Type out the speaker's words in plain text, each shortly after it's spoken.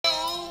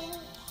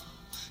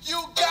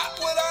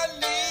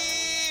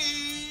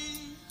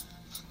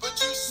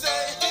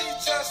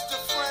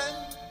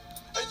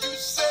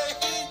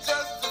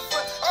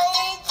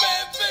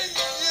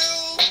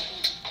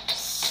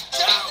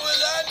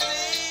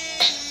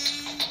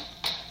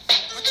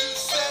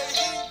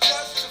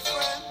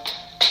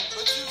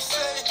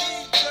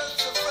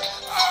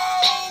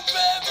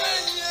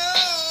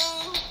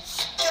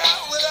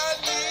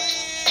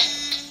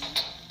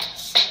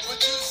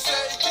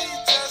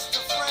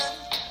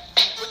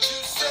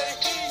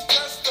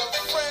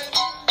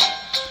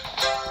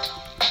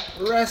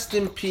Rest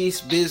in peace,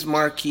 Biz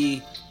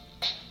Markie.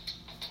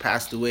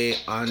 Passed away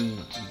on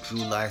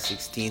July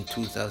 16,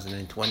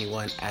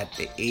 2021 at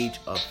the age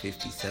of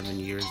 57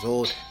 years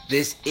old.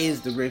 This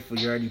is the Grateful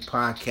Yardie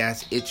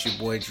podcast. It's your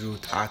boy Drew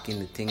talking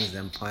the things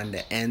and pun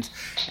the ends.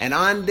 And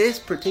on this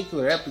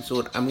particular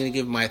episode, I'm going to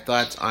give my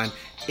thoughts on,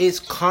 is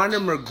Conor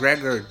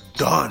McGregor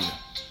done?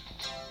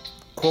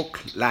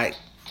 Cook like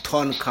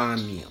ton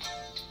can meal.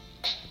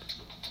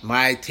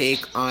 My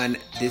take on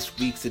this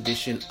week's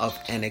edition of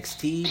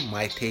NXT,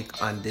 my take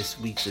on this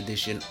week's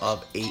edition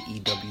of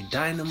AEW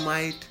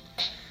Dynamite.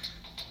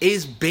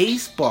 Is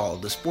baseball,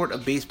 the sport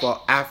of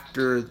baseball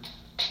after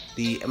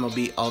the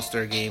MLB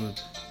All-Star Game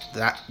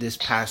that this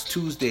past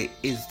Tuesday,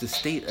 is the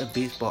state of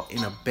baseball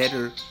in a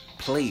better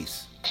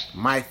place?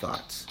 My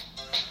thoughts.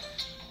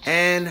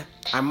 And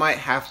I might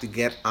have to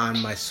get on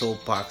my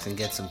soapbox and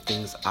get some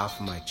things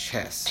off my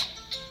chest.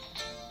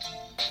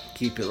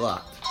 Keep it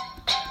locked.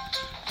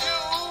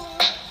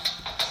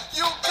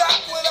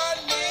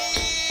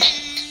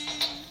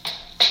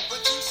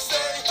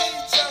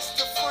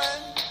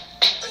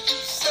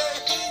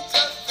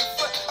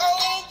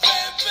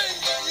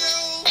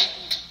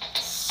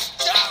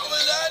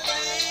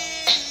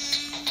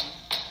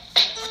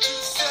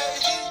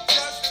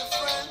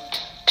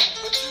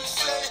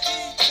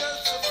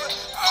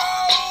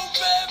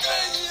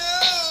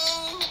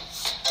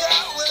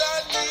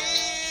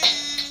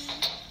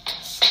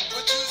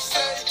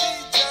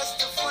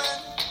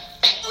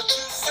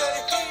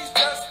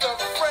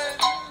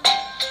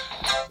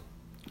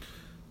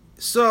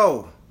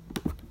 So,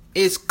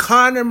 is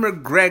Conor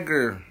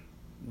McGregor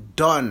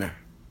done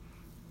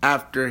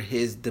after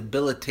his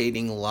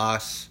debilitating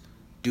loss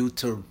due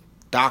to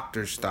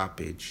doctor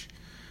stoppage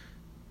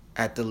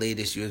at the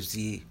latest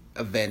UFC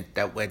event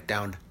that went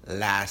down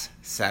last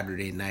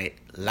Saturday night,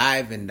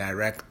 live and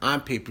direct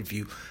on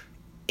pay-per-view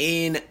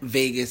in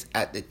Vegas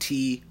at the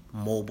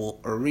T-Mobile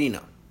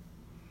Arena?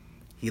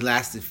 He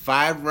lasted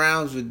 5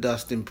 rounds with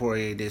Dustin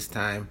Poirier this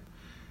time,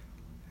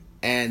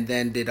 and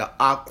then did an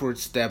awkward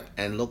step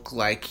and looked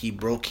like he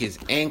broke his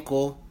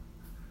ankle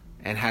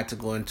and had to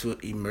go into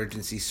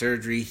emergency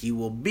surgery. He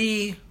will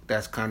be,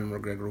 that's Conor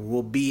McGregor,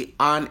 will be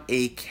on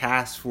a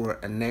cast for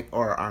a neck,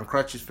 or on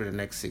crutches for the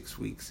next 6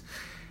 weeks.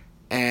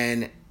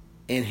 And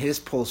in his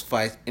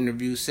post-fight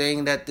interview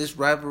saying that this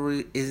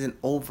rivalry isn't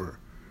over.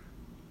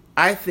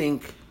 I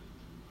think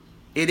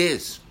it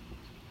is.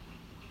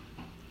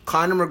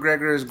 Conor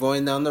McGregor is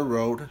going down the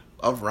road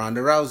of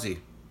Ronda Rousey.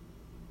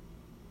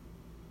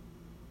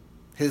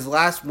 His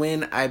last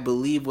win, I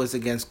believe, was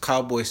against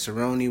Cowboy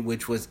Cerrone,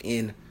 which was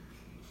in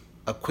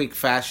a quick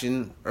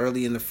fashion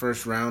early in the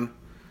first round.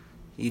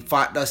 He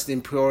fought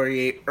Dustin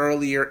Poirier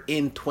earlier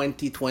in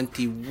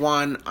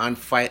 2021 on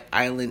Fight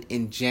Island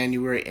in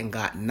January and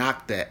got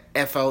knocked the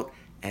F out.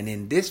 And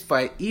in this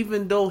fight,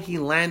 even though he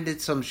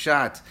landed some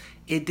shots,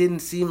 it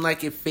didn't seem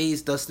like it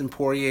fazed Dustin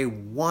Poirier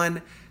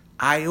one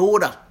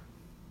iota.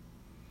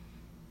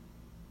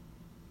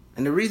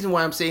 And the reason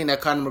why I'm saying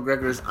that Conor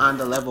McGregor is on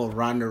the level of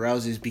Ronda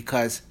Rousey is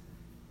because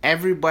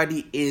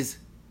everybody is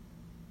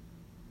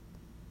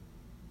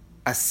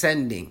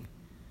ascending.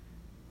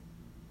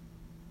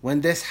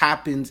 When this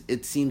happens,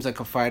 it seems like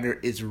a fighter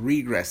is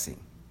regressing.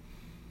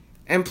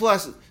 And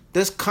plus,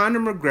 does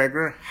Conor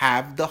McGregor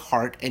have the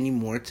heart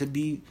anymore to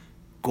be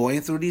going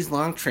through these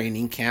long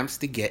training camps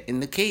to get in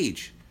the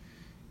cage?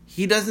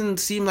 He doesn't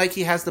seem like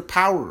he has the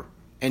power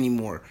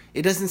anymore.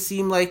 It doesn't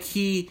seem like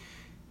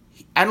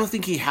I don't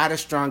think he had a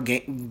strong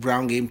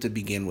ground game to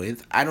begin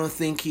with. I don't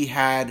think he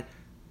had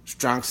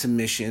strong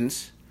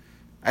submissions.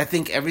 I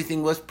think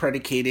everything was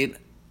predicated,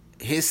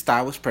 his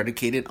style was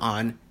predicated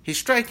on his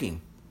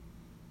striking.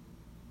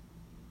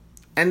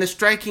 And the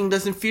striking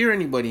doesn't fear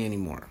anybody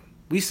anymore.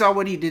 We saw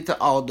what he did to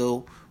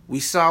Aldo. We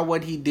saw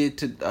what he did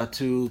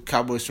to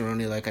Cowboy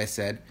Cerrone, like I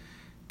said.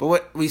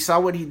 But we saw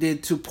what he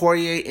did to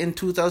Poirier in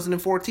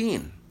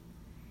 2014.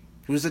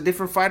 He was a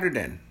different fighter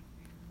then.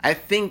 I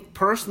think,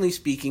 personally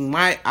speaking,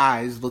 my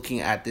eyes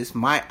looking at this,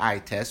 my eye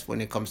test when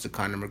it comes to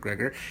Conor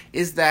McGregor,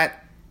 is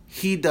that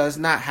he does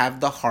not have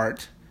the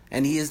heart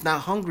and he is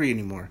not hungry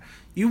anymore.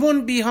 You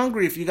wouldn't be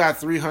hungry if you got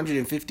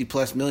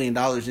 $350+ million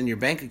in your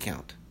bank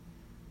account.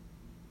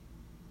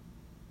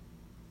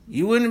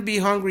 You wouldn't be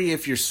hungry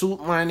if your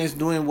suit line is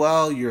doing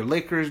well, your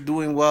liquor is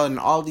doing well, and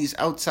all these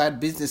outside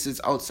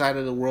businesses outside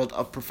of the world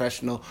of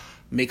professional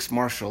mixed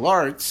martial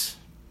arts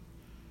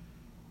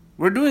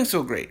were doing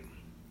so great.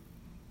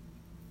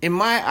 In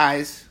my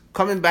eyes,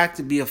 coming back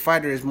to be a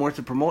fighter is more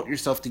to promote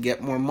yourself, to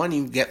get more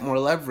money, get more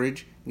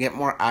leverage, get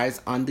more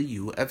eyes on the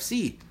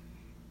UFC.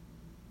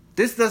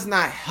 This does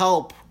not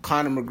help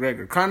Conor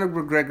McGregor. Conor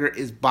McGregor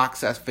is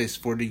box office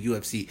for the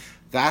UFC.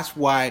 That's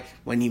why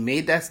when he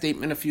made that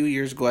statement a few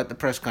years ago at the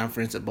press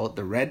conference about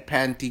the red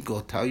panty,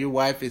 go tell your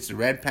wife it's the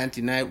red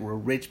panty night, we're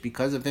rich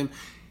because of him.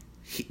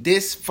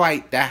 This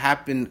fight that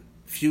happened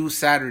few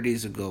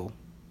Saturdays ago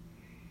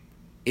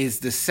is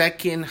the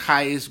second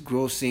highest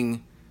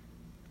grossing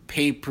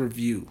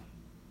pay-per-view.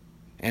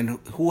 And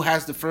who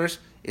has the first?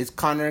 It's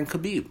Conor and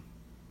Khabib.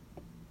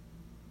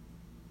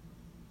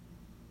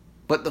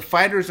 But the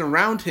fighters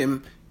around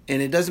him,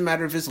 and it doesn't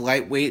matter if it's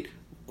lightweight,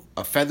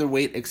 a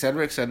featherweight,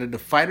 etc., etc., the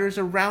fighters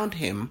around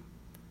him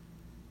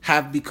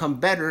have become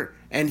better,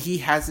 and he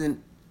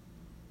hasn't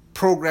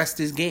progressed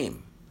his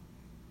game.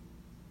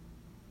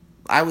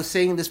 I was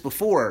saying this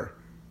before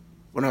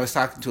when I was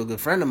talking to a good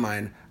friend of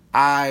mine.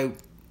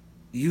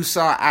 You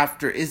saw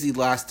after Izzy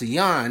lost to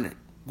Jan,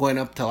 going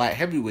up to light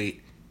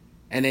heavyweight,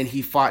 and then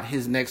he fought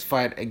his next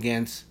fight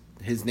against,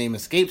 his name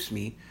escapes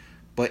me,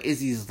 but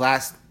Izzy's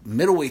last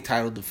middleweight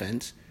title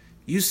defense,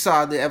 you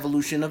saw the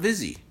evolution of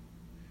Izzy.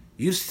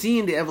 You've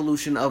seen the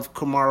evolution of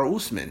Kamaru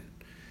Usman.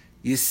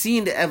 You've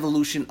seen the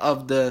evolution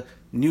of the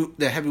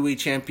heavyweight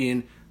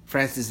champion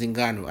Francis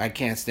Ngannou. I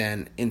can't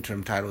stand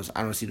interim titles.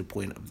 I don't see the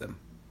point of them.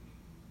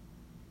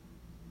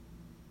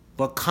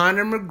 But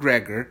Conor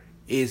McGregor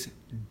is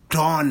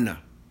done.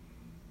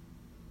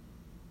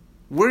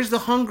 Where's the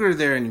hunger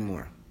there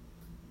anymore?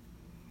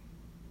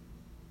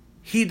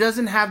 He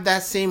doesn't have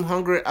that same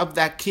hunger of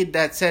that kid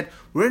that said,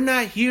 we're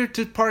not here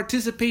to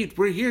participate,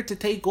 we're here to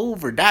take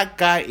over. That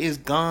guy is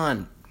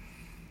gone.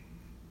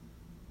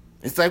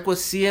 It's like what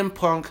CM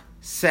Punk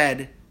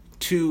said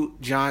to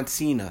John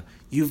Cena.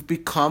 You've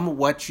become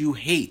what you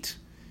hate.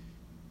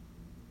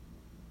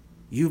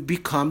 You've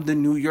become the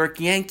New York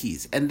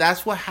Yankees. And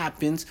that's what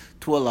happens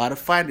to a lot of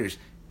fighters.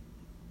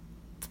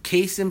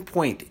 Case in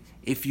point,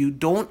 if you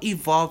don't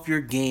evolve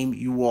your game,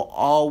 you will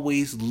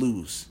always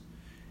lose.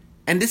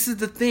 And this is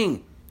the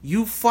thing.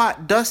 You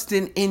fought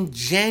Dustin in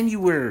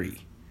January.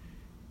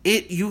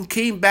 You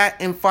came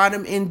back and fought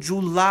him in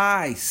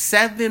July,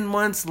 7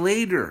 months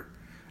later.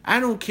 I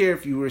don't care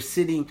if you were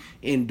sitting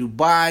in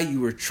Dubai, you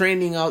were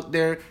training out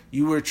there,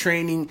 you were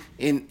training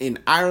in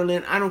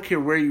Ireland. I don't care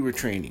where you were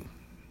training.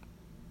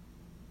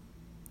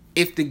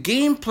 If the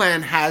game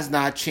plan has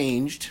not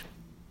changed,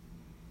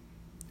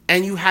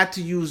 and you had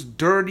to use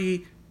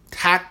dirty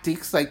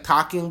tactics like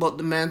talking about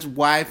the man's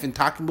wife and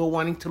talking about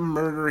wanting to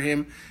murder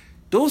him,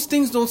 those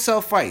things don't sell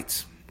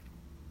fights.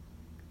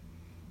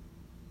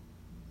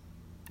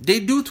 They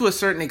do to a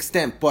certain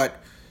extent,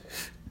 but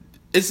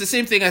it's the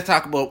same thing I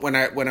talk about when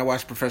I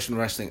watch professional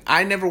wrestling.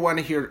 I never want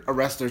to hear a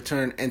wrestler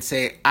turn and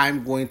say,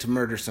 I'm going to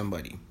murder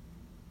somebody.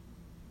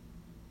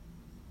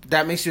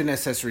 That makes you an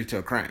accessory to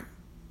a crime.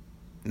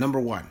 Number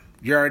one,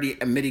 you're already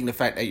admitting the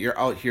fact that you're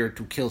out here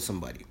to kill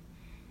somebody.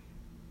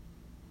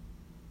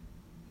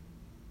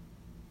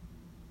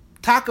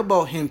 Talk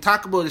about him.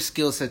 Talk about his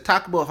skill set.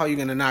 Talk about how you're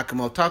going to knock him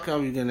out. Talk about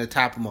how you're going to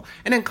tap him out.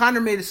 And then Conor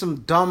made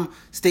some dumb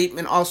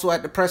statement also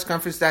at the press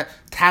conference that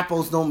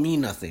tap-outs don't mean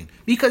nothing.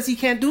 Because he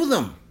can't do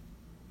them.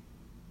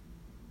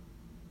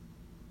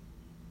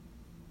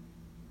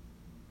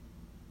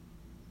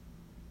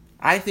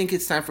 I think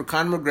it's time for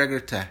Conor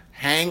McGregor to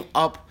hang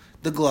up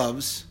the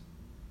gloves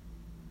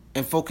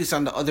and focus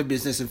on the other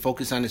business and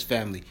focus on his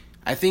family.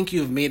 I think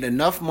you've made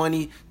enough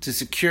money to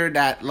secure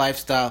that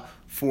lifestyle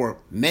for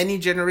many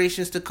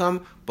generations to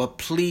come, but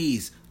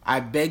please, I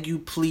beg you,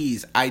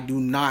 please, I do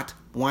not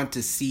want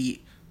to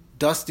see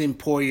Dustin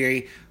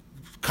Poirier,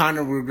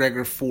 Conor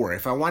McGregor 4.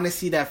 If I want to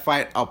see that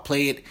fight, I'll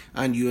play it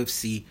on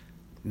UFC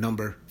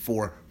number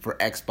 4 for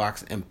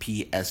Xbox and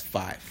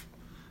PS5.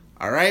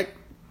 All right?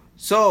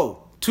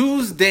 So,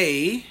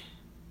 Tuesday,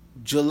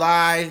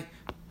 July,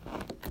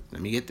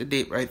 let me get the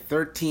date right,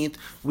 13th,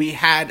 we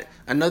had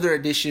another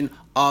edition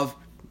of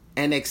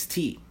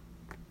NXT.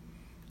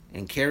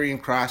 And Karrion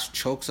Kross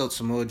chokes out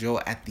Samoa Joe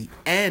at the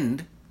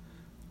end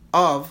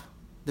of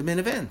the main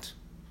event.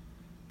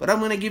 But I'm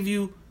going to give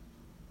you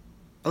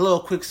a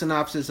little quick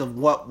synopsis of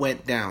what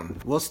went down.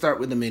 We'll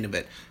start with the main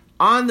event.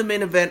 On the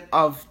main event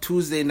of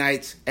Tuesday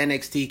night's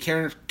NXT,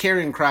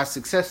 Karrion Kross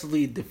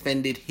successfully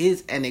defended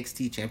his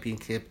NXT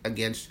championship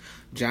against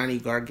Johnny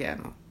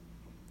Gargano.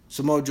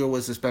 Samoa Joe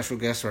was a special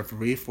guest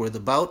referee for the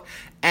bout,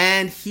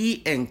 and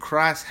he and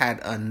Kross had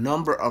a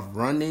number of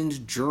run-ins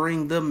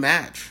during the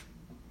match.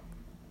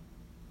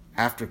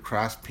 After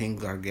Kross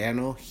pinned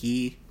Gargano,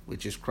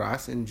 which is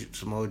Kross, and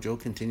Samoa Joe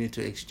continued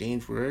to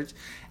exchange words.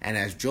 And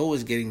as Joe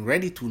was getting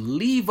ready to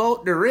leave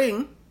out the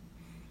ring,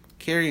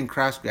 Karrion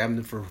Kross grabbed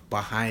him from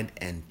behind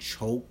and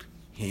choked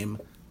him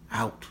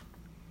out.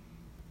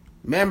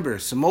 Remember,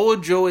 Samoa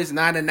Joe is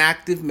not an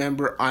active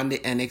member on the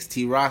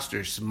NXT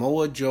roster.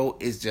 Samoa Joe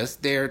is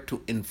just there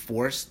to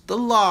enforce the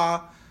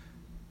law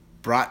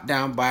brought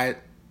down by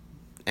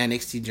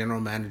NXT General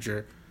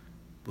Manager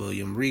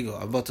William Regal.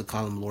 I'm about to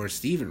call him Lord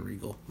Steven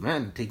Regal.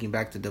 Man, taking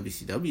back to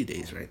WCW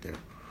days right there.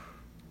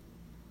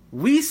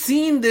 We've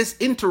seen this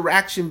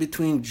interaction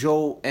between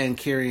Joe and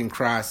Karrion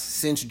Kross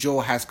since Joe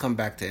has come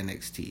back to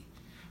NXT.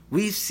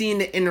 We've seen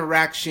the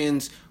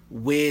interactions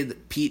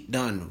with Pete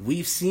Dunne.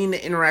 We've seen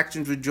the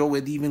interactions with Joe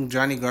with even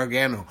Johnny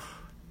Gargano.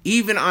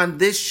 Even on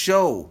this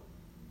show,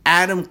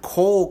 Adam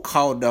Cole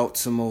called out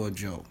Samoa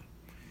Joe.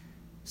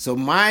 So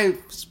my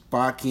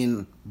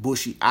sparking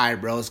bushy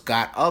eyebrows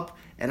got up,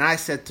 and I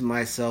said to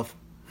myself,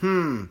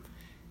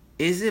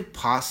 is it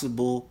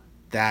possible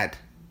that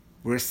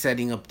we're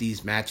setting up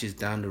these matches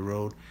down the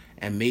road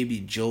and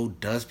maybe Joe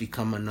does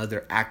become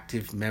another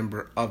active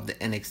member of the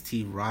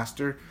NXT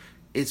roster?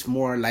 It's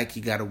more like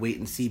you got to wait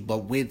and see.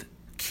 But with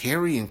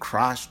Karrion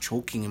Kross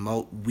choking him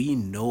out, we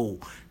know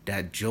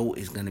that Joe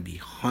is going to be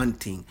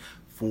hunting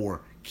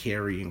for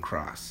Karrion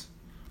Kross.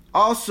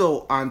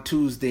 Also on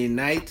Tuesday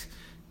night,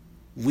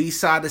 we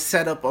saw the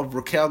setup of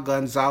Raquel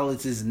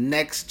Gonzalez's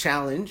next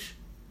challenge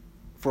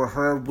for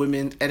her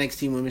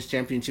NXT Women's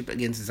Championship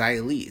against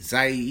Xia Li.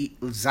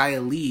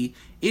 Xia Li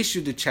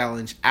issued the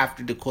challenge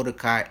after Dakota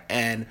Kai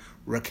and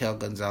Raquel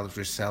Gonzalez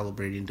were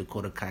celebrating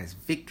Dakota Kai's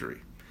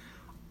victory,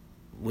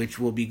 which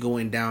will be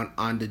going down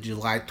on the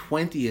July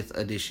 20th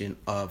edition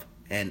of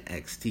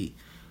NXT.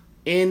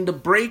 In the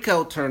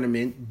breakout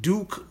tournament,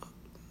 Duke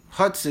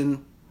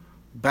Hudson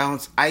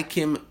bounced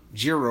Ikem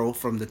Jiro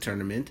from the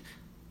tournament,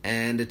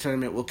 and the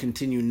tournament will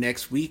continue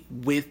next week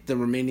with the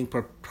remaining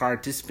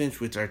participants,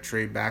 which are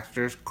Trey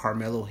Baxter,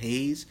 Carmelo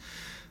Hayes,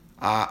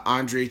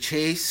 Andre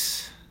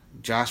Chase,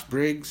 Josh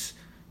Briggs,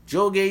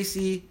 Joe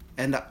Gacy,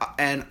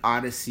 and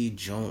Odyssey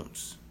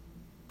Jones.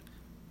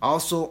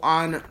 Also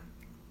on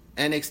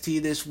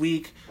NXT this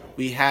week,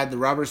 we had the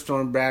Robert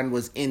Storm brand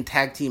was in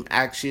tag team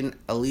action.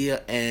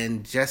 Aaliyah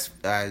and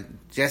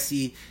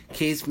Jesse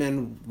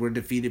Caseman were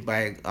defeated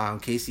by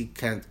Casey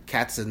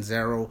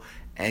Catanzaro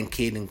and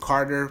Kaden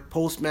Carter.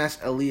 Post-match,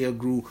 Aaliyah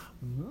grew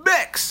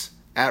vexed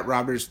at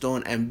Robert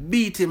Stone and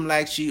beat him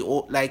like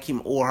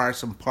him owe her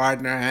some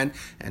partner hand.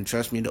 And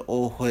trust me, the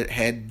old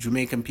head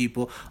Jamaican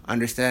people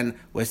understand.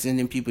 West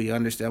Indian people, you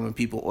understand when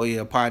people owe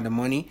you a partner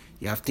money,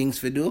 you have things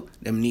to do,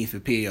 them need to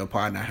pay your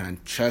partner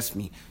hand. Trust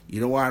me,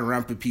 you don't want to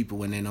ramp with people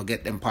when they don't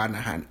get them partner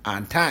hand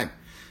on time.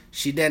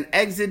 She then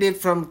exited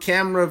from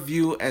camera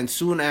view, and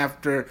soon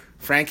after,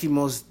 Frankie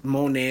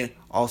Monet,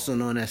 also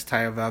known as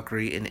Tyra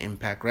Valkyrie in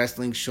Impact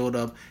Wrestling, showed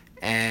up,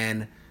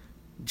 and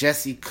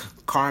Jesse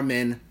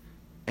Carmen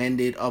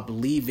ended up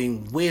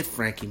leaving with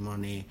Frankie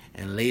Monet.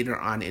 And later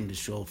on in the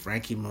show,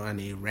 Frankie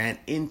Monet ran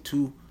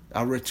into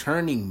a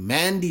returning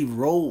Mandy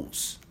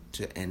Rose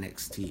to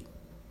NXT.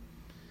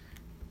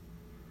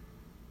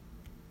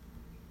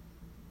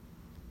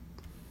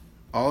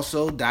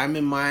 Also,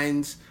 Diamond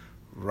Mines,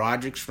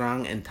 Roderick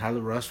Strong, and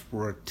Tyler Rush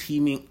are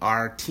teaming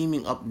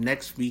up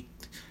next week,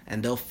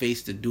 and they'll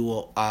face the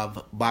duo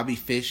of Bobby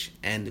Fish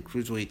and the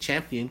Cruiserweight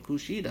Champion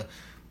Kushida.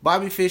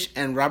 Bobby Fish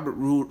and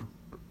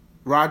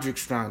Roderick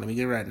Strong, let me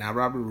get it right now.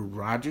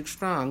 Roderick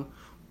Strong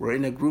were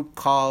in a group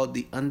called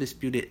the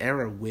Undisputed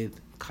Era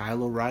with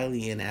Kyle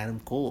O'Reilly and Adam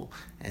Cole,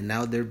 and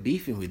now they're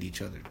beefing with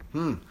each other.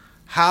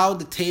 How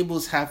the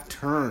tables have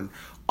turned.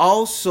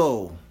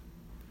 Also,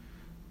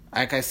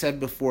 like I said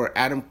before,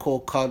 Adam Cole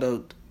called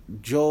out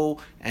Joe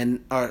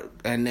and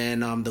then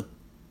the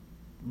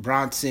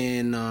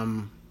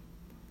Bronson,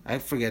 I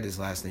forget his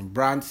last name.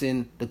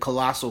 Bronson, the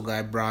colossal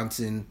guy,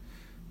 Bronson,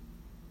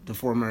 the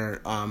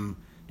former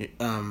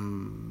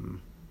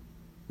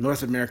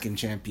North American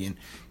champion,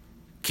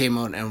 came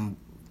out and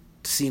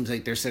seems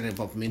like they're setting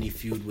up a mini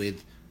feud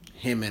with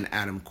him and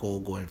Adam Cole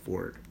going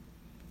forward.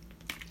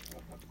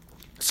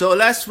 So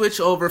let's switch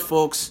over,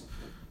 folks,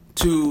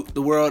 to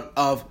the world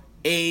of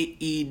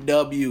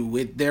AEW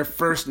with their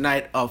first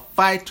night of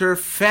Fyter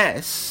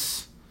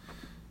Fest.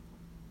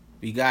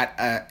 We got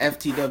a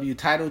FTW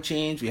title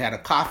change, we had a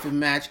coffin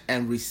match,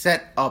 and we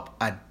set up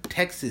a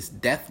Texas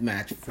death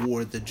match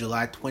for the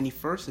July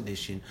 21st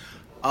edition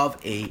of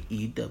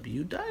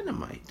AEW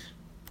Dynamite.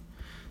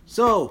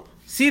 So,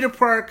 Cedar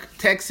Park,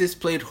 Texas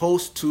played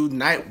host to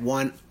night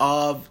one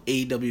of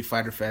AEW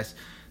Fyter Fest.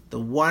 The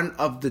one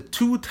of the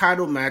two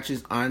title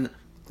matches on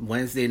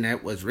Wednesday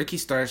night was Ricky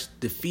Starks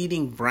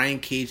defeating Brian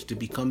Cage to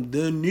become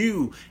the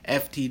new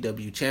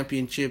FTW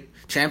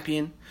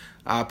champion.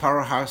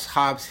 Powerhouse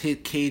Hobbs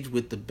hit Cage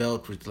with the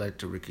belt, which led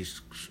to Ricky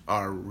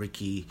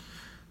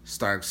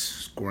Starks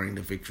scoring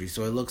the victory.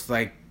 So it looks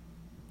like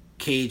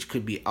Cage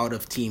could be out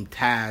of Team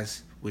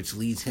Taz, which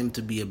leads him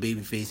to be a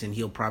babyface, and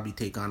he'll probably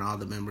take on all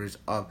the members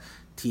of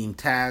Team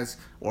Taz,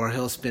 or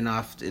he'll spin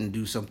off and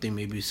do something,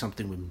 maybe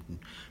something with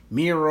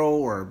Miro,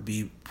 or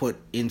be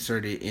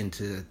inserted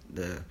into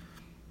the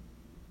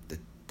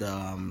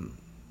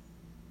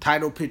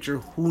title picture.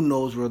 Who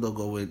knows where they'll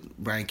go with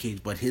Brian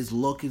Cage, but his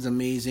look is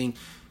amazing.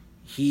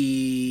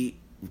 He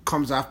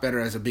comes off better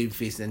as a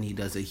babyface than he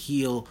does a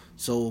heel,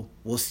 so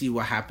we'll see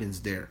what happens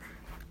there.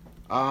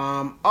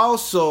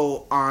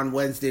 Also on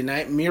Wednesday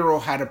night, Miro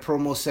had a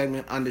promo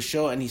segment on the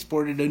show, and he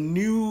sported a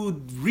new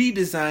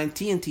redesigned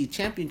TNT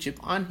Championship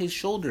on his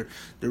shoulder.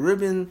 The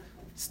ribbon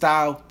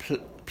style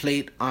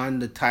plate on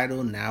the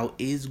title now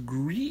is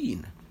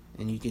green,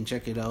 and you can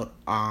check it out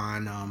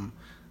on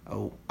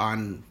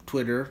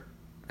Twitter.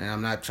 And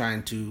I'm not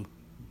trying to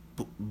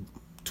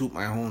toot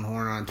my own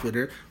horn on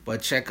Twitter,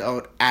 but check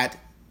out at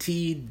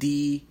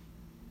TDE_GIF.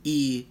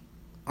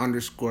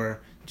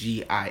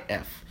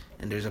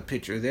 And there's a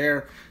picture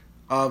there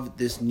of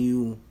this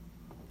new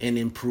and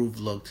improved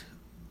looked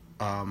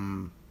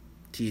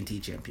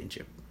TNT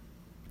Championship.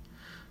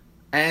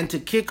 And to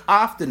kick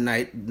off the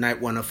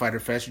night one of Fyter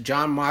Fest,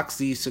 Jon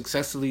Moxley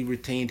successfully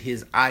retained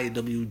his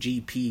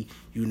IWGP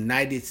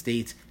United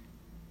States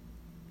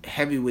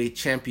Heavyweight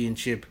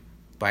Championship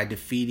by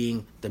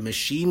defeating the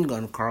Machine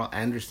Gun Carl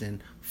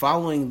Anderson.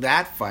 Following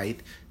that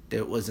fight,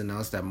 it was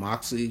announced that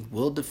Moxley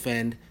will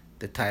defend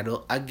the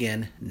title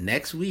again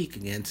next week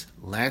against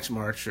Lance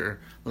Archer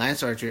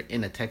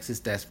in a Texas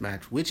Death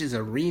Match, which is a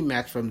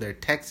rematch from their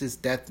Texas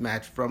Death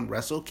Match from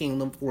Wrestle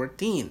Kingdom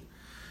 14.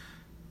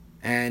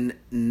 And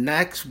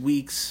next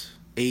week's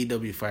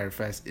AEW Fyter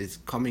Fest is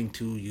coming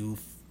to you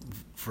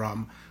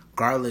from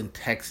Garland,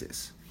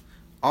 Texas.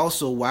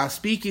 Also, while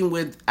speaking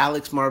with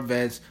Alex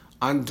Marvez,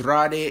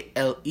 Andrade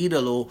El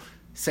Idolo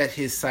set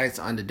his sights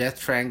on the Death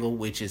Triangle,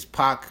 which is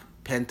Pac,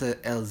 Penta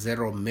El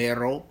Zero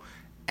Mero,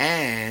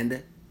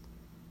 and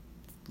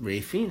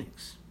Rey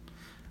Fenix.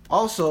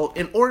 Also,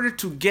 in order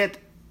to get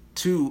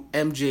to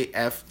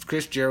MJF,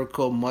 Chris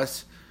Jericho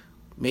must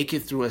make it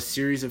through a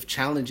series of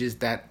challenges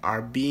that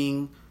are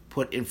being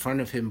put in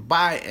front of him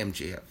by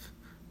MJF.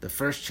 The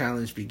first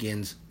challenge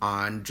begins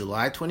on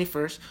July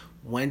 21st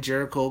when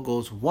Jericho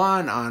goes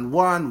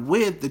one-on-one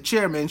with the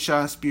chairman,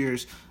 Shawn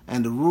Spears,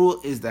 and the rule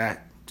is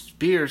that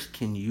Spears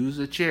can use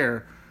a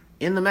chair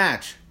in the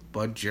match,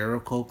 but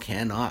Jericho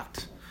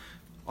cannot.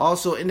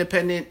 Also,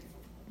 independent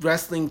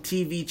wrestling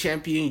TV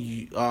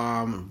champion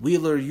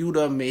Wheeler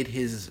Yuta made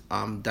his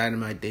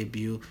Dynamite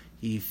debut.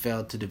 He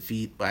fell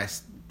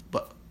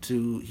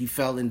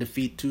in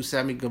defeat to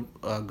Sammy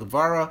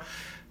Guevara.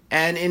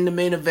 And in the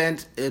main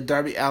event,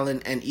 Darby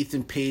Allin and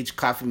Ethan Page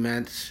coffin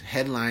match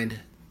headlined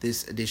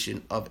this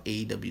edition of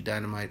AEW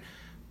Dynamite.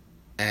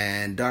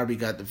 And Darby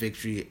got the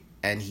victory,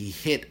 and he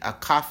hit a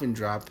coffin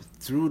drop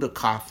through the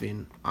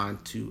coffin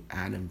onto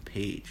Adam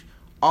Page.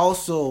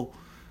 Also,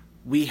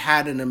 we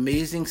had an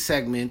amazing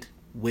segment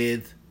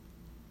with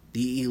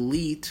the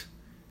Elite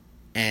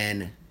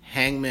and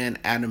Hangman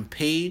Adam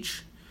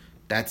Page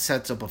that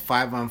sets up a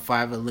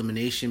 5-on-5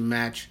 elimination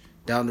match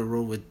down the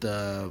road with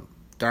the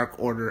Dark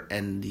Order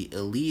and the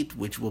Elite,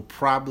 which will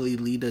probably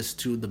lead us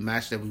to the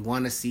match that we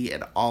want to see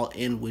at All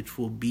In, which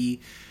will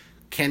be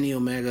Kenny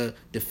Omega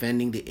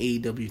defending the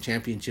AEW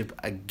Championship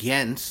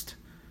against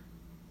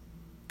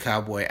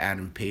Cowboy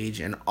Adam Page.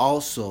 And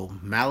also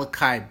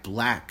Malachi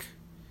Black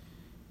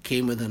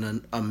came with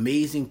an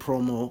amazing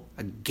promo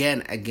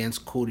again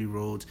against Cody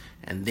Rhodes,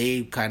 and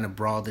they kind of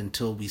brawled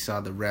until we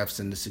saw the refs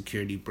and the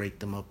security break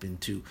them up in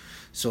two.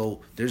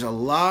 So there's a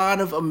lot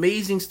of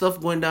amazing stuff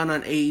going down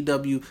on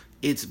AEW.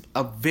 It's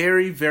a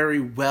very,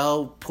 very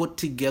well put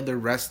together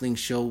wrestling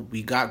show.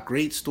 We got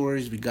great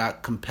stories. We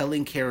got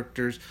compelling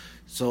characters.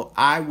 So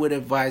I would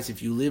advise,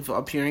 if you live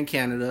up here in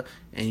Canada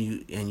and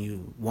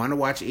you want to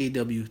watch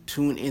AEW,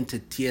 tune into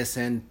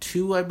TSN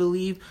 2, I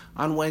believe,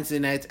 on Wednesday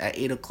nights at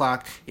 8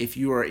 o'clock. If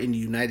you are in the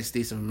United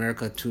States of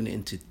America, tune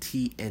into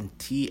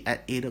TNT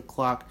at 8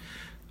 o'clock.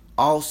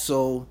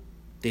 Also,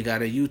 they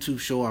got a YouTube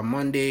show on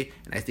Monday,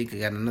 and I think they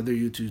got another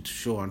YouTube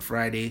show on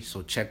Friday.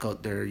 So check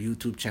out their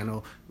YouTube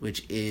channel,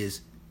 which is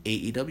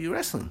AEW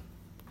Wrestling.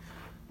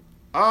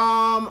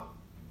 I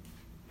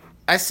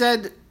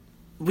said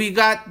we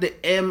got the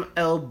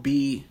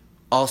MLB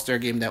All-Star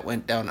Game that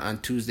went down on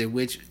Tuesday,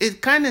 which is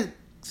kind of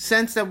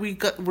sense that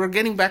we're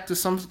getting back to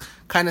some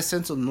kind of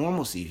sense of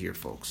normalcy here,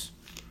 folks.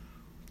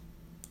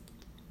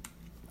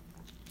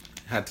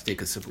 Had to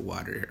take a sip of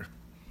water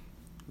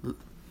here.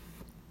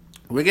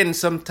 We're getting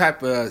some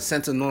type of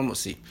sense of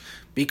normalcy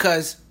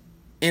because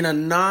in a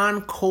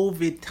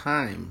non-COVID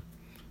time,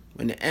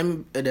 when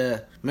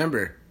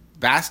remember,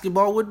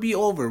 basketball would be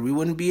over. We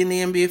wouldn't be in the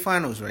NBA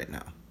Finals right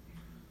now.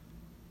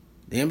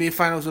 The NBA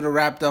Finals would have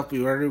wrapped up.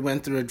 We already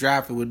went through a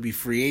draft. It would be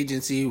free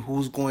agency,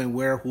 who's going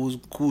where, who's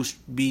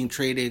being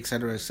traded,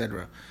 etc.,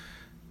 etc.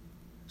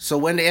 So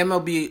when the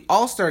MLB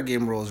All-Star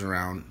Game rolls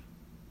around,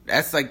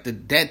 that's like the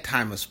dead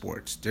time of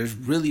sports. There's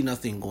really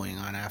nothing going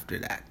on after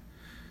that.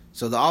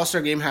 So the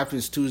All-Star Game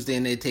happens Tuesday,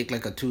 and they take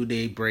like a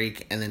 2-day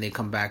break, and then they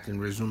come back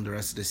and resume the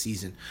rest of the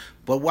season.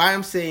 But why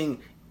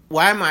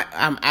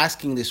I'm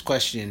asking this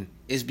question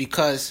is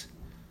because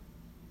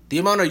the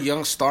amount of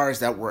young stars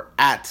that were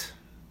at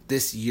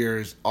this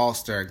year's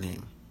All-Star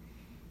Game.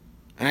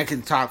 And I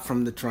can talk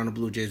from the Toronto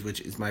Blue Jays, which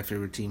is my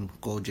favorite team.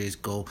 Go Jays,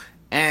 go.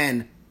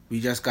 And we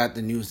just got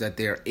the news that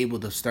they are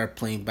able to start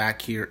playing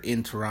back here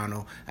in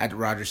Toronto at the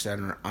Rogers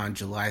Center on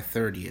July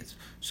 30th.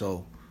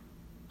 So,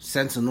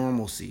 sense of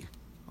normalcy.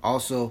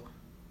 Also,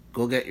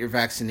 go get your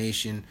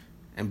vaccination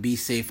and be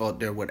safe out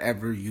there,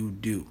 whatever you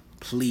do.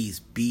 Please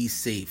be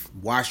safe.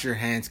 Wash your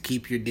hands,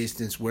 keep your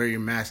distance, wear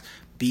your mask.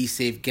 Be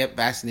safe, get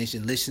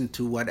vaccination, listen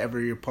to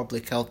whatever your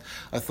public health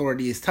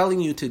authority is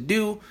telling you to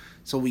do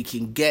so we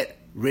can get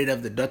rid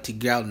of the dirty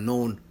gal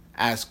known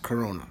as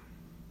Corona.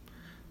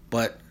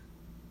 But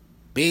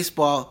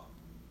baseball,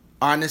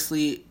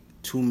 honestly,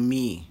 to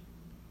me,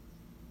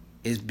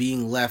 is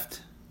being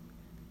left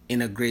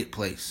in a great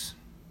place.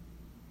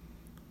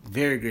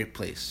 Very great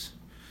place.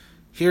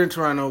 Here in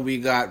Toronto, we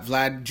got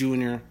Vlad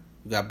Jr.,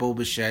 we got Bo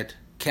Bichette,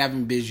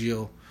 Kevin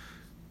Biggio,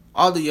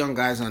 all the young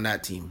guys on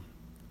that team.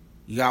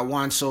 You got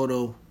Juan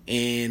Soto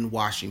in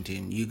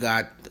Washington. You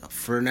got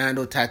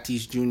Fernando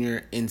Tatis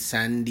Jr. in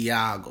San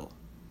Diego.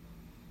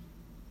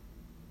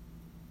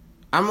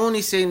 I'm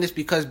only saying this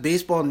because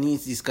baseball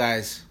needs these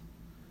guys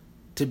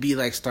to be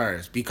like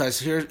stars.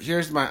 Because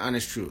here's my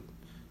honest truth.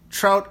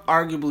 Trout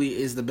arguably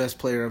is the best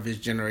player of his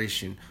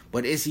generation.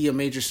 But is he a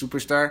major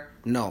superstar?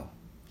 No,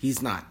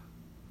 he's not.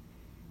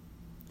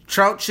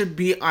 Trout should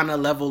be on a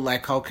level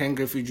like how Ken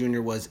Griffey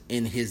Jr. was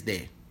in his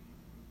day.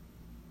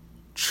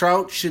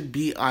 Trout should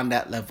be on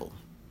that level.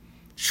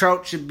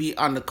 Trout should be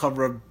on the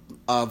cover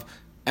of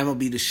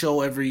MLB The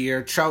Show every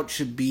year. Trout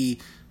should be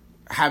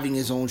having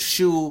his own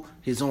shoe,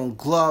 his own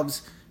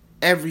gloves,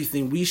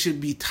 everything. We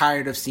should be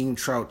tired of seeing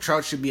Trout.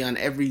 Trout should be on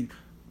every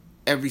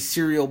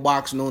cereal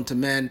box known to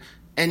man,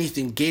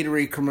 anything,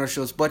 Gatorade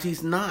commercials, but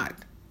he's not.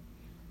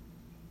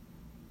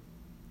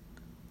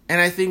 And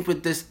I think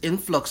with this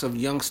influx of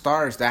young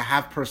stars that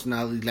have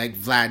personality, like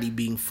Vladdy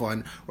being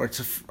fun, or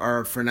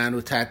Fernando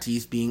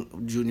Tatis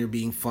Jr.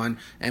 being fun,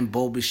 and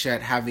Bo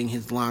Bichette having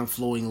his long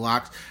flowing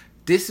locks,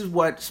 this is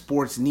what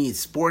sports needs.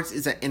 Sports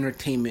is an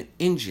entertainment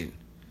engine.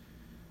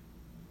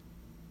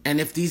 And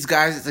if these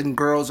guys and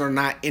girls are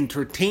not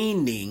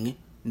entertaining,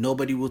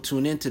 nobody will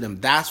tune into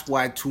them. That's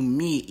why, to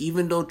me,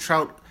 even though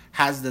Trout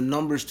has the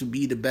numbers to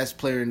be the best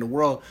player in the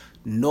world,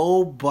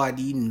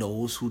 nobody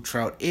knows who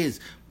Trout is.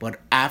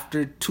 But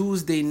after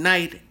Tuesday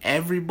night,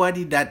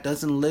 everybody that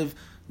doesn't live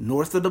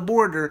north of the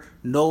border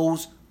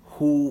knows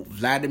who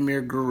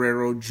Vladimir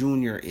Guerrero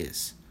Jr.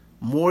 is.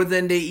 More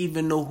than they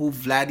even know who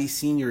Vladdy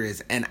Sr.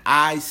 is. And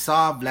I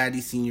saw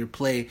Vladdy Sr.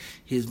 play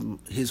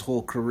his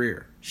whole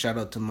career. Shout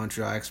out to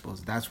Montreal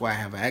Expos. That's why I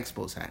have an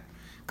Expos hat.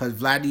 Because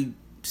Vladdy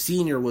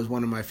Sr. was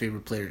one of my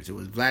favorite players. It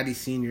was Vladdy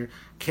Sr.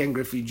 Ken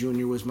Griffey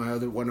Jr. was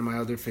one of my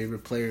other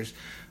favorite players.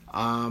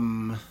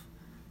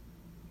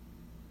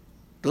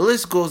 The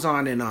list goes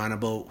on and on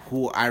about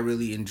who I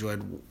really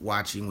enjoyed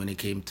watching when it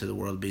came to the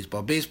world of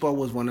baseball. Baseball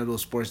was one of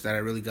those sports that I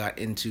really got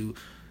into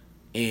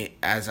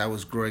as I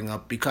was growing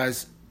up,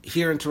 because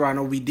here in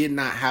Toronto, we did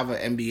not have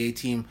an NBA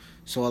team,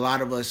 so a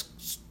lot of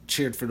us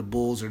cheered for the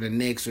Bulls or the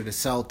Knicks or the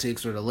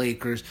Celtics or the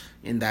Lakers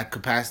in that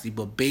capacity.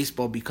 But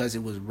baseball, because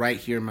it was right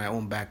here in my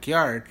own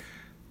backyard,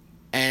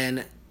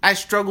 and I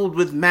struggled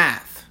with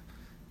math.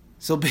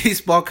 So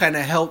baseball kind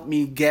of helped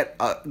me get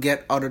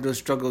out of those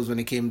struggles when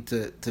it came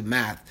to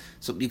math.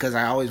 So because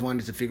I always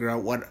wanted to figure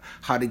out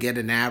how to get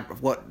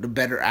what the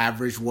better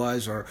average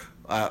was, or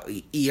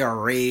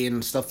ERA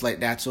and stuff like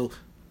that. So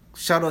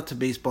shout out to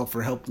baseball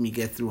for helping me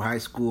get through high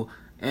school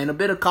and a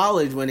bit of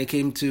college when it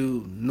came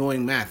to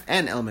knowing math,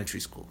 and elementary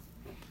school.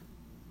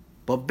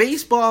 But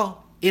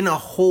baseball in a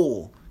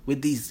whole,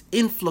 with these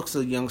influx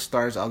of young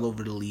stars all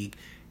over the league,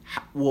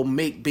 will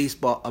make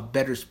baseball a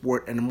better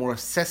sport and a more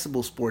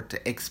accessible sport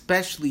to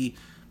especially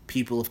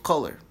people of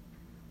color.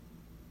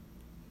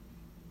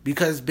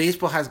 Because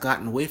baseball has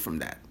gotten away from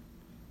that.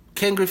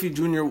 Ken Griffey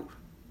Jr.,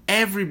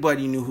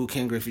 everybody knew who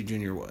Ken Griffey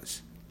Jr.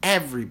 was.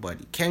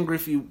 Everybody. Ken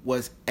Griffey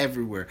was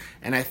everywhere.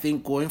 And I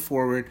think going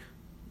forward,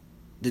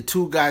 the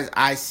two guys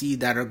I see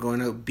that are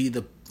going to be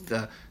the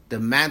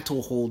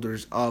mantle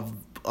holders of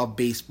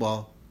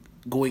baseball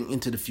going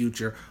into the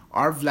future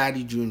are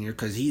Vladdy Jr.,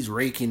 because he's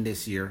raking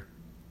this year.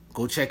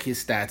 Go check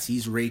his stats.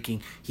 He's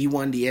raking. He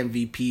won the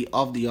MVP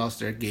of the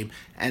All-Star game,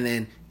 and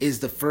then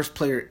is the first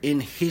player in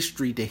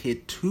history to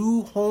hit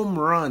 2 home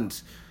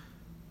runs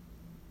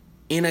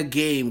in a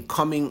game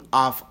coming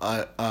off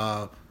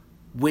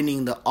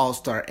winning the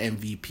All-Star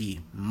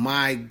MVP.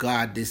 My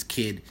God, this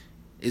kid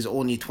is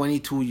only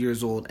 22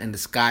 years old, and the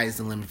sky is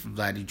the limit for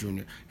Vladdy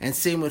Jr. And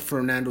same with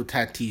Fernando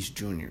Tatis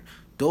Jr.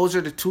 Those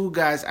are the two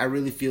guys I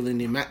really feel in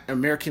the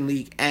American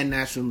League and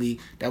National League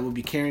that will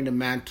be carrying the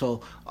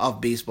mantle of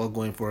baseball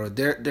going forward.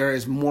 There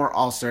is more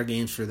All-Star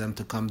games for them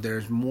to come.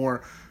 There's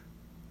more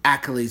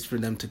accolades for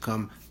them to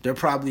come.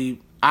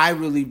 I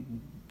really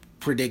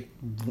predict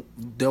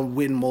they'll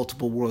win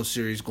multiple World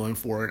Series going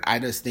forward. I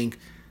just think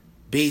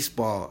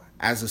baseball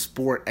as a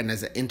sport and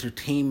as an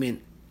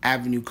entertainment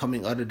avenue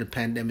coming out of the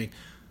pandemic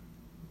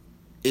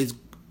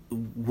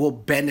will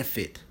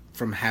benefit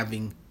from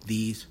having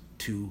these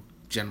two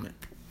gentlemen.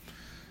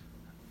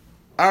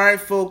 All right,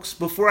 folks,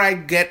 before I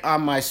get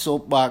on my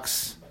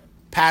soapbox,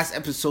 past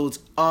episodes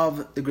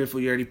of the Grateful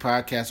Yardie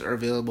podcast are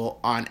available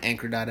on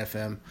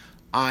Anchor.fm,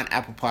 on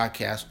Apple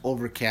Podcasts,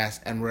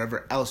 Overcast, and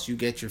wherever else you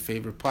get your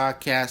favorite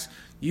podcasts.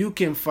 You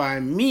can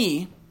find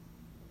me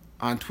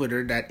on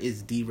Twitter, that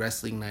is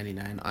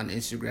DWrestling99, on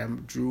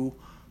Instagram,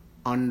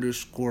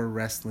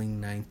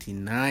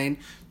 Drew_Wrestling99.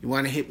 You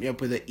want to hit me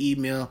up with an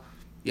email,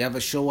 you have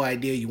a show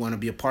idea, you want to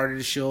be a part of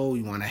the show,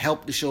 you want to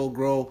help the show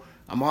grow,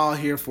 I'm all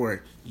here for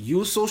it.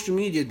 Use social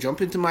media,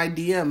 jump into my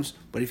DMs,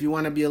 but if you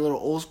want to be a little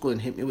old school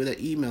and hit me with an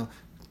email,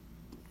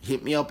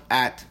 hit me up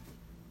at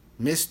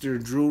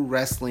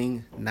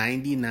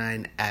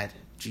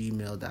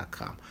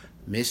MrDrewWrestling99@gmail.com.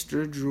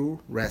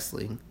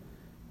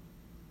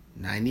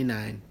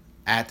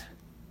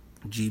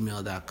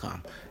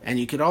 MrDrewWrestling99@gmail.com. And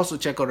you can also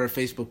check out our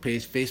Facebook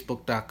page,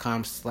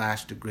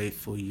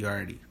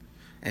 facebook.com/thegrateful_yardie.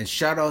 And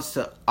shout outs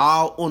to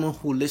all Ono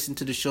who listen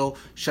to the show.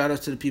 Shout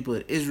outs to the people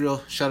in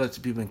Israel. Shout outs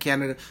to people in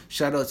Canada.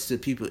 Shout outs to the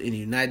people in the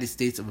United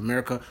States of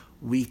America.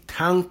 We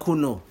thank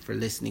you for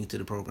listening to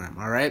the program.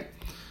 All right.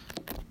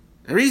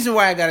 The reason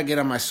why I got to get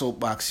on my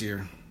soapbox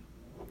here,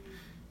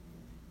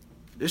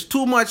 there's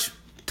too much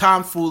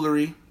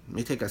tomfoolery, Let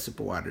me take a sip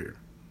of water here.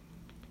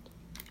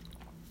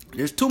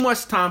 There's too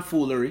much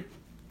tomfoolery.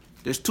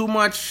 There's too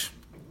much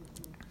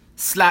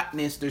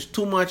slackness. There's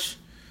too much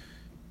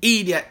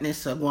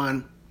idiotness of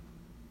one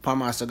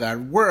Master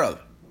God world.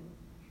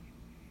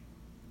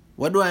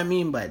 What do I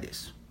mean by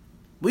this?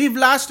 We've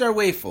lost our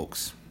way,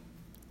 folks.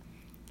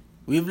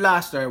 We've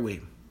lost our way.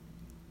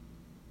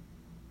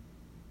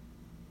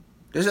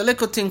 There's a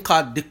little thing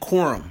called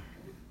decorum.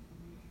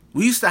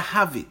 We used to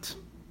have it.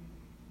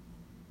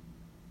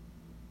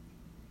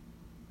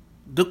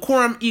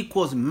 Decorum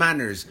equals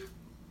manners.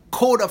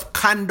 Code of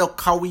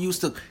conduct, how we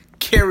used to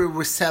carry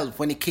ourselves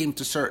when it came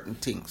to certain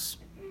things.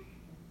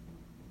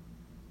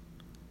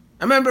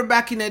 I remember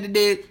back in the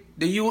day,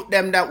 the youth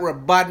them that were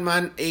bad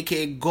man,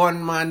 aka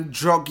gunman,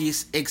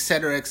 druggists,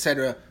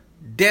 etc.,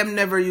 them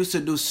never used to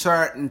do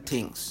certain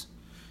things.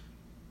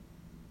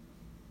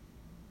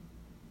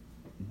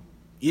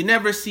 You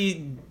never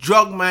see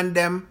drug man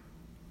them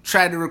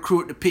try to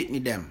recruit the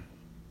pitney them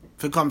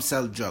to come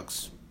sell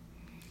drugs.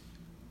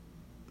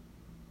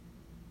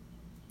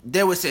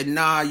 They would say,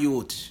 nah,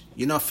 youth,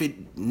 you not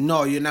fit,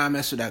 no, you not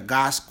mess with that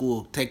gas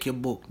school, take your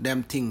book,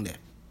 them thing there.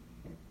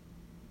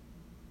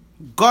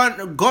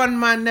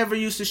 Gunman never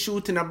used to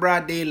shoot in a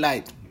broad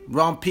daylight,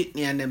 round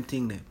pitney and them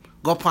thing there.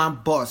 Go up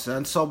on bus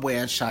and subway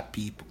and shot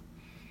people.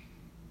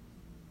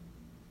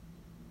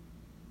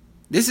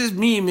 This is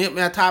me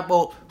I talk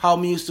about how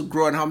me used to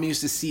grow and how me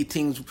used to see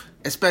things,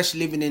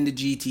 especially living in the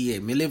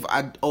GTA. Me live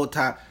out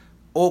at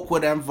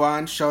Oakwood and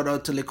Vaughan, shout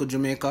out to Little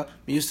Jamaica.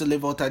 Me used to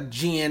live out at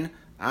Jane,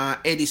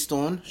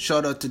 Eddystone,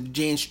 shout out to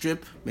Jane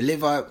Strip. Me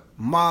live at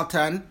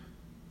Malton,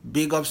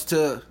 big ups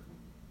to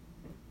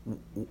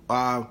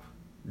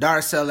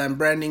Darcel and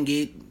Brandon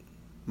Gate,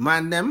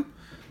 man them.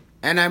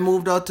 And I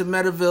moved out to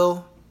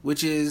Meadowville,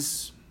 which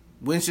is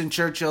Winston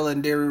Churchill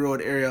and Derry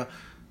Road area.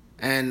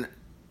 And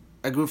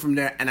I grew from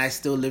there, and I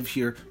still live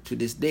here to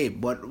this day.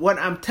 But what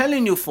I'm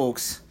telling you,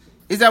 folks,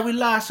 is that we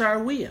lost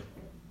our way.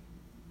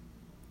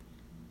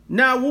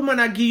 Now, woman,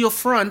 I give you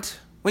front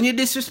when you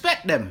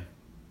disrespect them.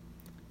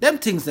 Them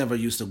things never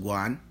used to go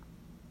on.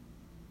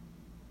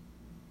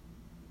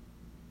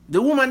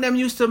 The woman them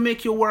used to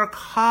make you work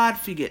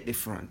hard to get the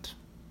front.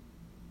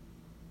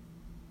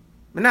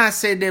 When I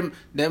say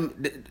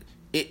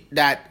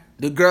that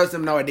the girls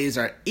them nowadays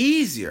are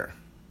easier.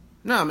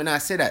 No, I mean I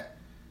say that.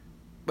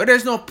 But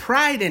there's no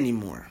pride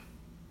anymore.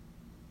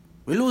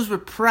 We lose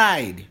with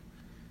pride.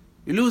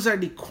 We lose our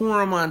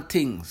decorum on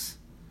things.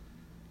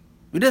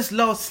 We just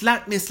love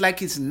slackness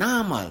like it's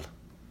normal.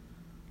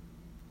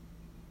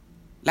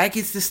 Like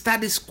it's the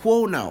status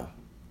quo now.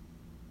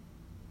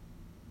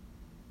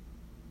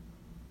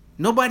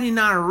 Nobody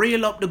now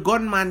rail up the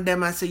gunman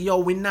them and say, yo,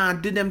 we now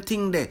do them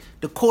thing there.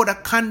 The code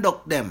of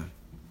conduct them.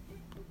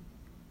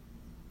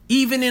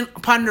 Even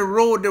upon the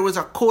road, there was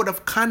a code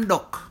of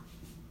conduct.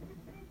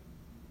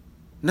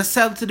 No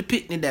sell to the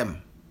pitney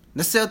them.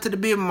 No sell to the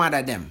baby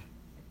mother them.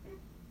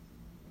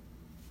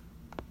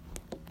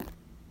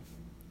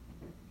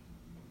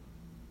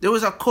 There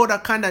was a code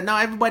of conduct. Now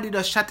everybody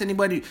does shot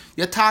anybody.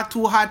 You talk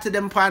too hard to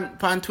them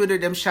on Twitter,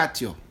 them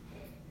shot you.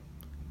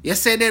 You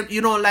say them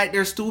you don't like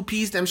their stew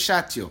peas, them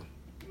shot you.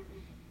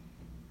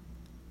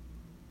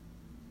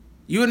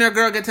 You and your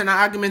girl get in an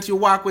argument, you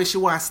walk away, she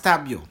want to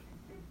stab you.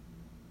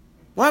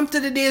 One to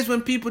the days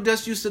when people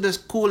just used to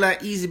just cool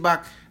and easy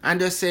back and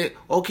just say,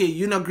 okay,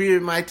 you don't agree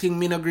with my thing,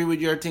 me don't agree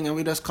with your thing, and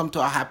we just come to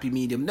a happy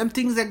medium. Them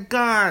things are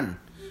gone.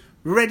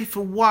 Ready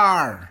for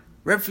war.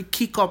 Ready for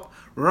kick up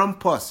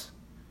rumpus.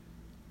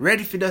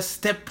 Ready for just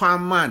step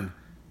on man.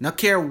 Not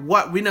care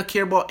what, we not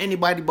care about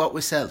anybody but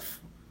ourselves.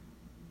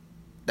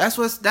 That's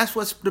what's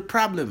the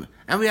problem.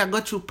 And we are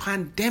going through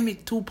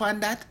pandemic too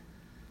upon that.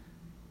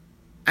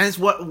 And it's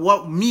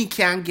what me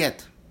can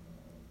get.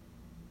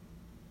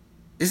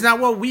 It's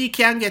not what we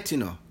can get, you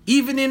know.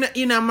 Even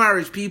in a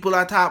marriage, people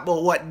are talking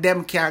about what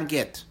them can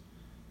get.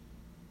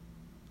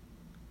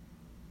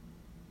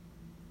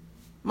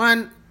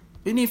 Man,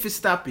 we need to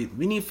stop it.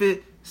 We need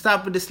to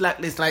stop with the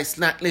slackness. Like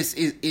slackness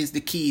is the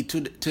key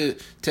to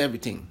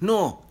everything.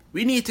 No,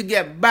 we need to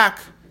get back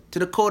to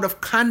the code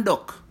of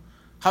conduct.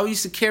 How we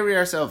used to carry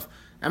ourselves.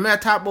 I mean, I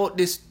talk about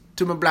this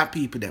to my black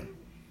people then.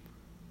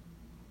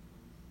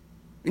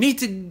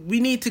 We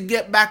need to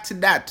get back to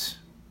that.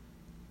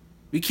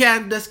 We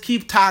can't just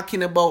keep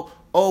talking about,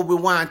 oh, we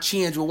want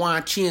change, we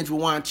want change, we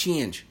want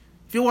change.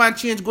 If you want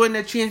change, go in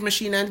the change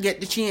machine and get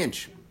the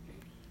change.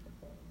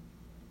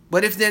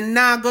 But if they're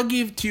not going to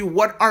give it to you,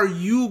 what are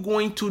you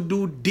going to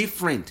do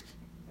different?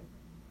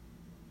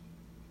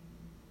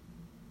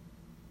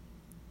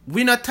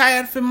 We're not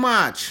tired for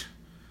march.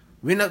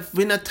 We're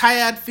not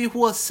tired for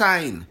whole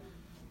sign.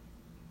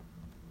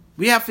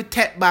 We have to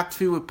take back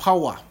for with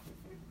power.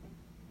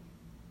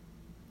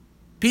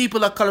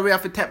 People of color, we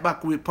have to take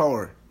back with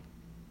power.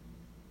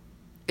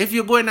 If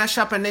you go in a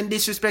shop and then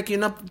disrespect, you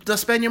not to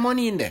spend your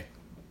money in there.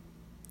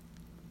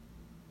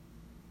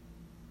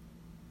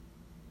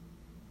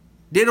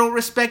 They don't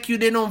respect you,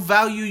 they don't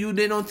value you,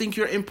 they don't think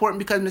you're important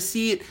because I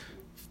see it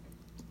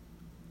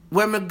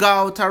when I go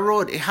out a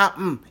road, it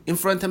happen in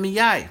front of me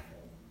eye.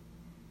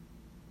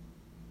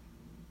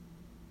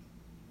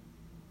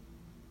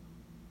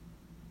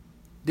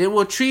 They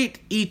will treat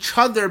each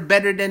other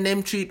better than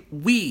them treat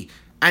we.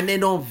 And they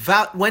don't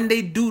when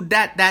they do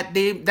that,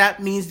 that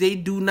means they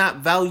do not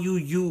value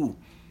you.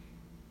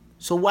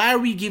 So why are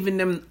we giving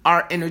them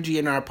our energy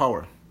and our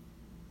power?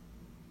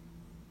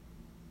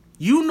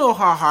 You know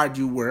how hard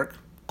you work.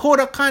 Code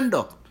of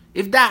conduct.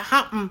 If that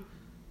happen,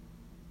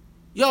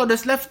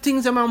 just left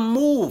things and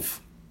move.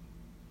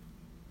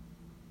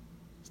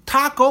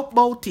 Talk up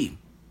about it.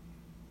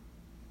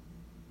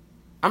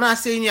 I'm not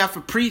saying you have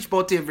to preach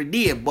about it every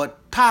day,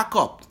 but talk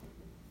up.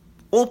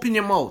 Open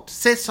your mouth.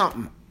 Say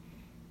something.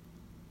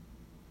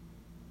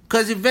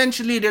 Because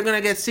eventually they're going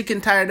to get sick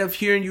and tired of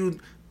hearing you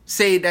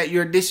say that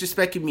you're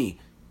disrespecting me.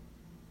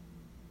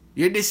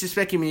 You're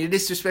disrespecting me. You're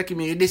disrespecting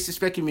me. You're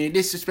disrespecting me. You're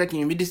disrespecting me.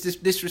 You're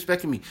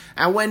disrespecting me.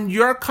 And when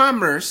your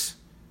commerce,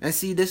 and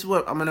see, this is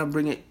what I'm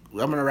going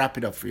to wrap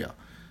it up for y'all.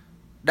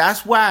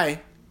 That's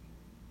why,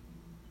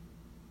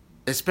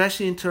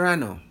 especially in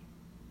Toronto,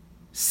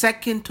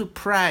 second to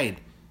Pride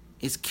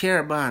is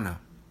Caribana.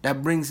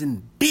 That brings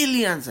in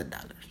billions of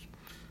dollars.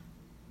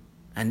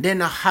 And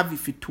then I have it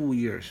for 2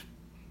 years.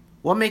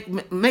 Well,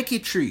 make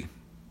it 3.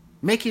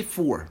 Make it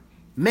 4.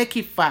 Make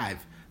it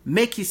 5.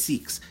 Make it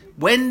 6.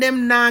 When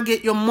them now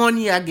get your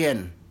money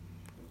again,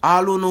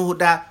 all who know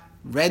that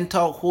rent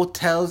out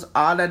hotels,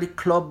 all of the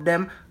club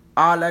them,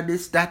 all of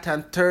this, that,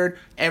 and third,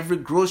 every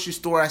grocery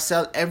store I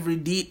sell, every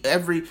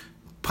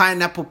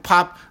pineapple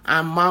pop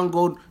and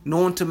mango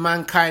known to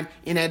mankind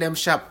in a them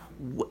shop.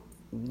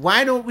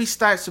 Why don't we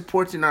start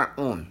supporting our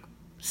own?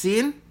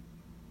 Seeing?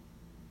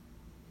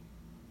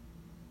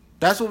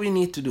 That's what we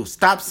need to do.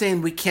 Stop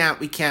saying we can't.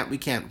 We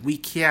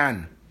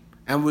can.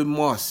 And we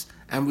must.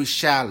 And we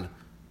shall.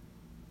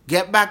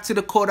 Get back to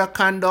the code of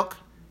conduct.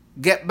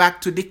 Get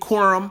back to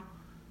decorum.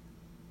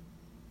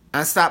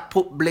 And start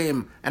put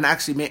blame and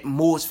actually make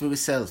moves for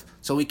ourselves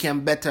so we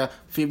can better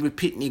feel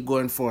repeating it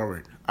going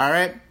forward.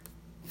 Alright?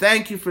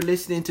 Thank you for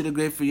listening to the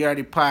Great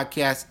Friardi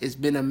podcast. It's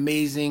been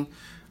amazing.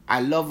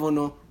 I love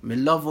Uno. Me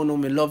love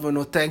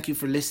Uno. Thank you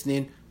for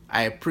listening.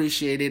 I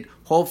appreciate it.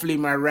 Hopefully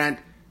my rant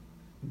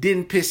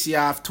didn't piss you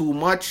off too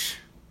much.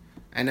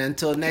 And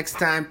until next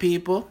time,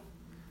 people,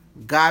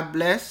 God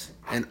bless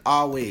and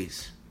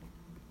always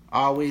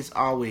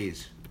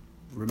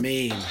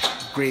remain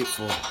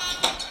grateful.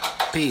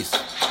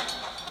 Peace.